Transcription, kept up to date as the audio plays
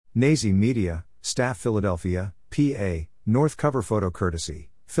Nazi Media, Staff Philadelphia, PA, North Cover Photo courtesy,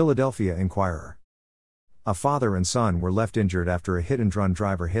 Philadelphia Inquirer. A father and son were left injured after a hit-and-run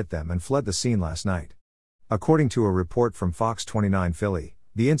driver hit them and fled the scene last night. According to a report from Fox 29 Philly,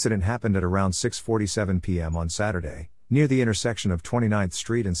 the incident happened at around 6:47 p.m. on Saturday, near the intersection of 29th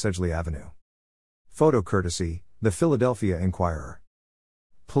Street and Sedgley Avenue. Photo courtesy, the Philadelphia Inquirer.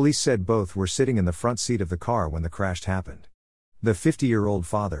 Police said both were sitting in the front seat of the car when the crash happened. The 50-year-old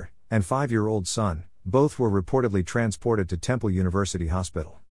father and 5-year-old son, both were reportedly transported to Temple University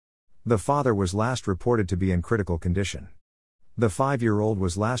Hospital. The father was last reported to be in critical condition. The 5-year-old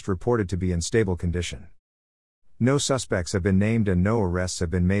was last reported to be in stable condition. No suspects have been named and no arrests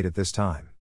have been made at this time.